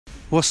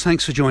Ross,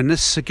 thanks for joining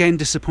us. Again,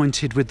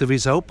 disappointed with the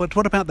result, but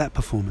what about that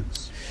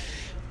performance?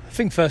 I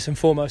think first and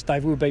foremost,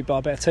 Dave, we'll be by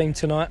a better team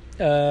tonight.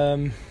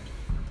 I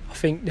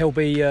think there'll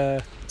be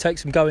take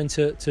some going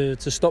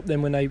to stop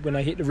them when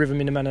they hit the rhythm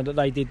in the manner that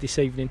they did this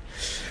evening.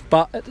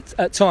 But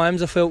at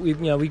times, I felt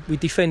we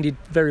defended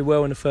very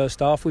well in the first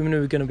half. We knew we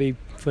were going to be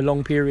for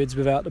long periods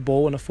without the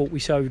ball, and I thought we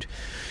showed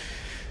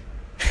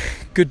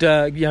good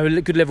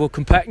good level of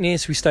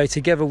compactness. We stayed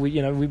together.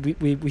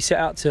 We set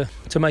out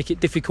to make it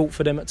difficult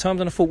for them at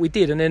times, and I thought we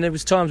did. And then there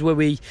was times where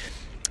we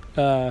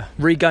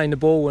regained the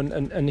ball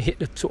and hit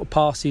the sort of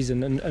passes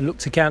and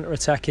looked to counter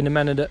attack in the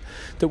manner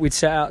that we'd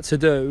set out to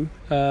do.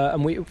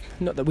 And we,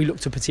 not that we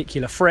looked a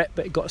particular threat,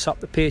 but it got us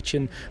up the pitch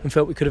and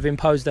felt we could have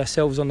imposed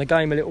ourselves on the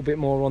game a little bit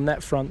more on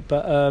that front.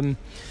 But like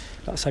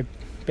I say,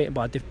 beaten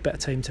by a better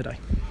team today.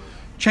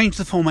 Change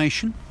the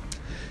formation?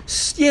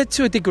 Yeah,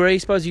 to a degree. I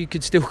suppose you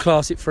could still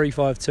class it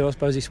 3-5-2. I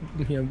suppose it's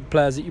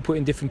players that you put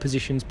in different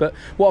positions. But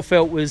what I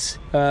felt was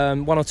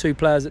one or two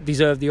players that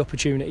deserved the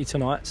opportunity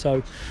tonight.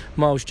 So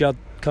Miles Judd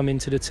come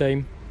into the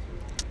team,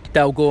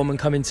 Dale Gorman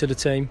come into the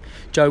team,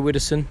 Joe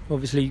Widdowson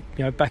obviously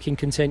back in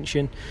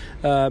contention,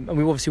 and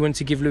we obviously wanted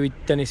to give Louis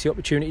Dennis the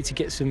opportunity to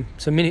get some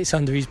minutes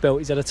under his belt.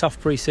 He's had a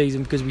tough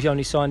pre-season because we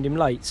only signed him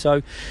late,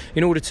 so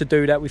in order to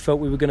do that we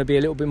felt we were going to be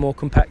a little bit more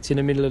compact in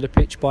the middle of the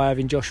pitch by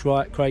having Josh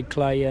Wright, Craig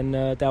Clay and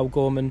Dale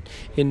Gorman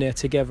in there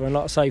together. And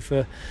like I say,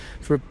 for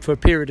a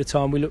period of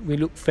time we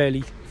looked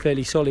fairly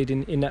solid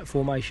in that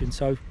formation.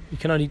 So you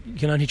can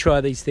only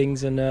try these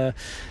things, and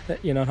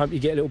hope you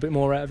get a little bit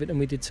more out of it than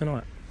we did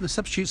tonight. The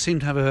substitutes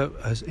seem to have an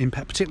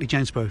impact, particularly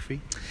James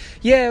Brophy.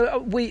 Yeah,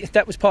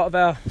 that was part of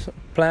our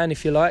plan,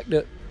 if you like,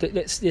 that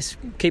let's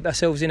keep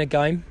ourselves in a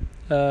game.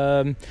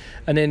 And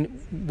then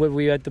where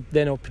we had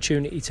the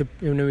opportunity to,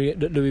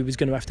 that Louis was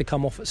going to have to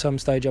come off at some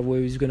stage, where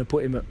he was going to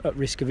put him at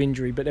risk of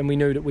injury. But then we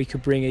knew that we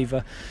could bring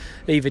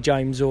either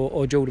James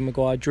or Jordan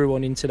Maguire-Drew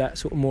on into that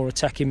sort of more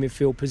attacking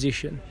midfield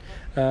position.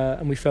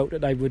 And we felt that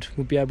they would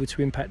be able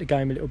to impact the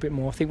game a little bit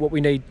more. I think what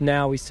we need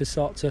now is to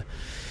start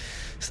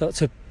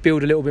to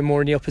build a little bit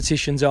more in the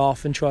opposition's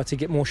half and try to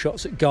get more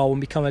shots at goal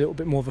and become a little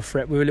bit more of a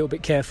threat. We were a little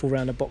bit careful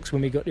around the box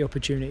when we got the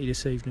opportunity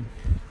this evening.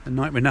 A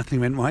night where nothing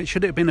went right.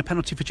 Should it have been a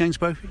penalty for James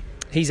Brophy?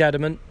 He's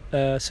adamant.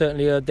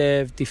 Certainly heard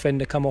their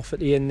defender come off at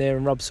the end there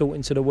and rub salt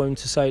into the wound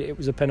to say that it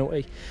was a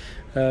penalty.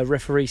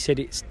 Referee said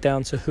it's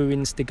down to who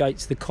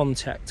instigates the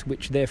contact,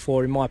 which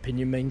therefore in my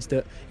opinion means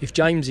that if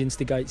James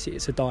instigates it,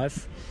 it's a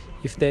dive.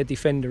 If their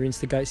defender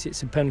instigates it,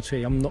 it's a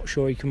penalty. I'm not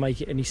sure you can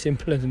make it any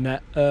simpler than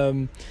that.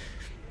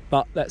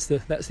 But that's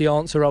the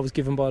answer I was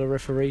given by the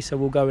referee, so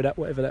we'll go with that,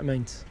 whatever that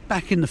means.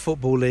 Back in the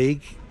Football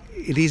League,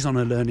 it is on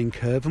a learning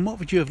curve, and what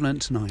would you have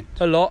learnt tonight?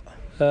 A lot.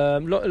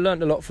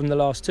 Learned a lot from the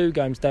last two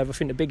games, Dave. I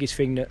think the biggest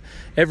thing that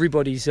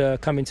everybody's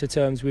coming to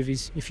terms with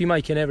is if you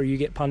make an error, you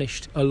get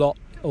punished a lot,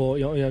 or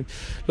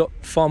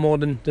far more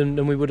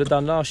than we would have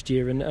done last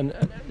year. And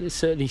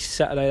certainly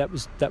Saturday,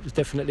 that was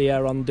definitely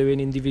our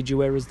undoing.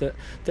 Individual errors that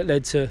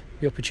led to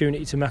the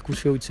opportunity to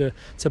Macclesfield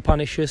to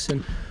punish us.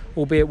 And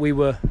albeit we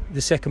were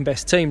the second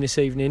best team this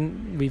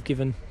evening, we've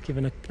given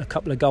a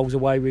couple of goals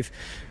away with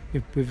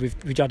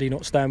Juddy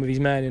not staying with his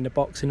man in the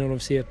box, and then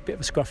obviously a bit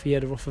of a scruffy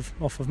header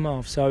off of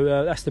Marv.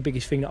 So that's the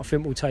biggest thing that I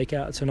think we'll take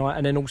out of tonight.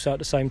 And then also at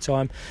the same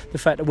time, the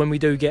fact that when we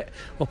do get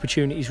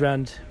opportunities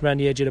round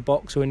the edge of the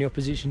box or in the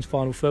opposition's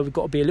final third, we've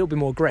got to be a little bit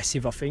more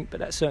aggressive, I think. But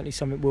that's certainly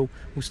something we'll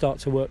start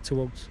to work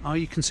towards. Are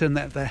you concerned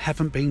that there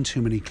haven't been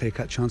too many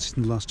clear-cut chances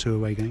in the last two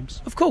away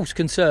games? Of course,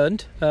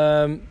 concerned.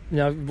 Like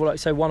I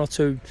say, one or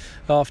two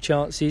half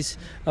chances.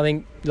 I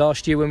think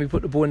last year when we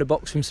put the ball in the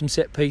box from some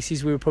set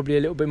pieces, we were probably a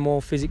little bit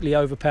more physically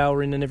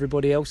overpowering than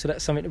everybody else. So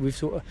that's something that we've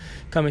sort of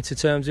come into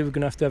terms with. We're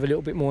going to have a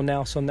little bit more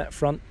nous on that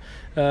front.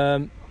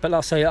 But like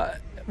I say,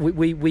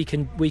 we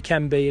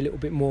can be a little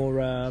bit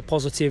more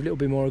positive, a little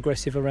bit more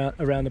aggressive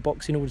around the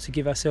box in order to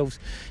give ourselves,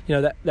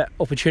 that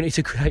opportunity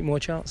to create more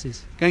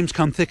chances. Games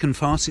come thick and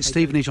fast. It's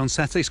Stevenage on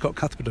Saturday. Scott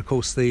Cuthbert, of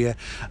course, there.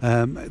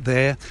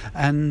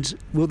 And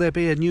will there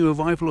be a new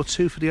arrival or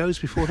two for the O's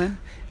before then?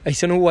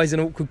 It's always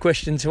an awkward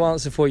question to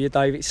answer for you,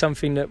 Dave. It's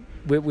something that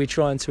we're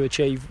trying to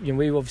achieve.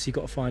 We've obviously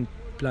got to find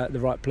the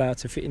right player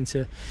to fit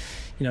into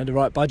the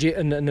right budget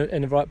and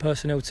the right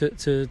personnel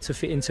to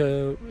fit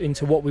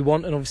into what we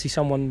want, and obviously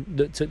someone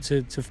that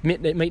to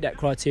meet that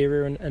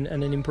criteria and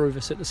then improve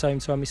us at the same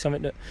time is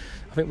something that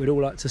I think we'd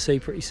all like to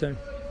see pretty soon.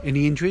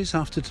 Any injuries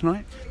after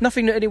tonight?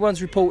 Nothing that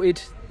anyone's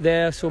reported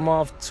there. Saw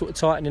Marv sort of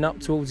tightening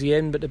up towards the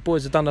end, but the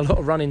boys have done a lot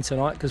of running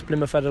tonight because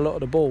Plymouth had a lot of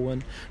the ball,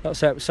 and like I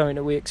say, it was something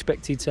that we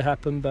expected to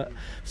happen, but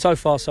so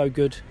far so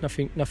good.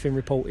 Nothing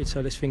reported,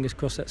 so let's fingers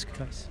crossed that's the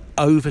case.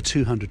 Over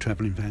 200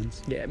 travelling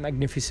fans. Yeah,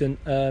 magnificent.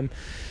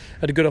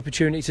 had a good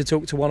opportunity to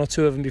talk to one or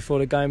two of them before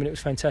the game, and it was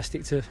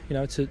fantastic to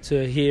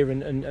hear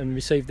and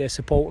receive their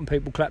support, and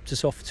people clapped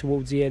us off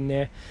towards the end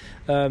there.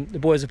 The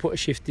boys have put a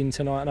shift in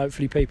tonight, and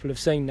hopefully people have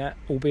seen that,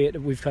 albeit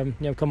that we've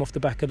come off the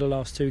back of the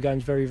last two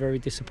games very, very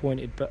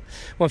disappointed. But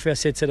one thing I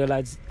said to the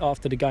lads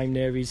after the game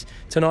there is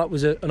tonight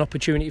was an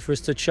opportunity for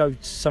us to show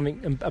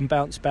something and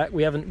bounce back.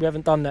 We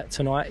haven't done that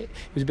tonight. It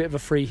was a bit of a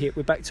free hit.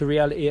 We're back to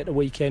reality at the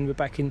weekend. We're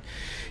back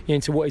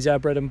into what is our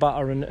bread and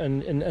butter,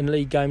 and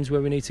league games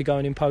where we need to go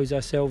and impose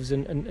ourselves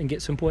and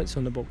get some points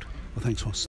on the board. Well, thanks, Ross.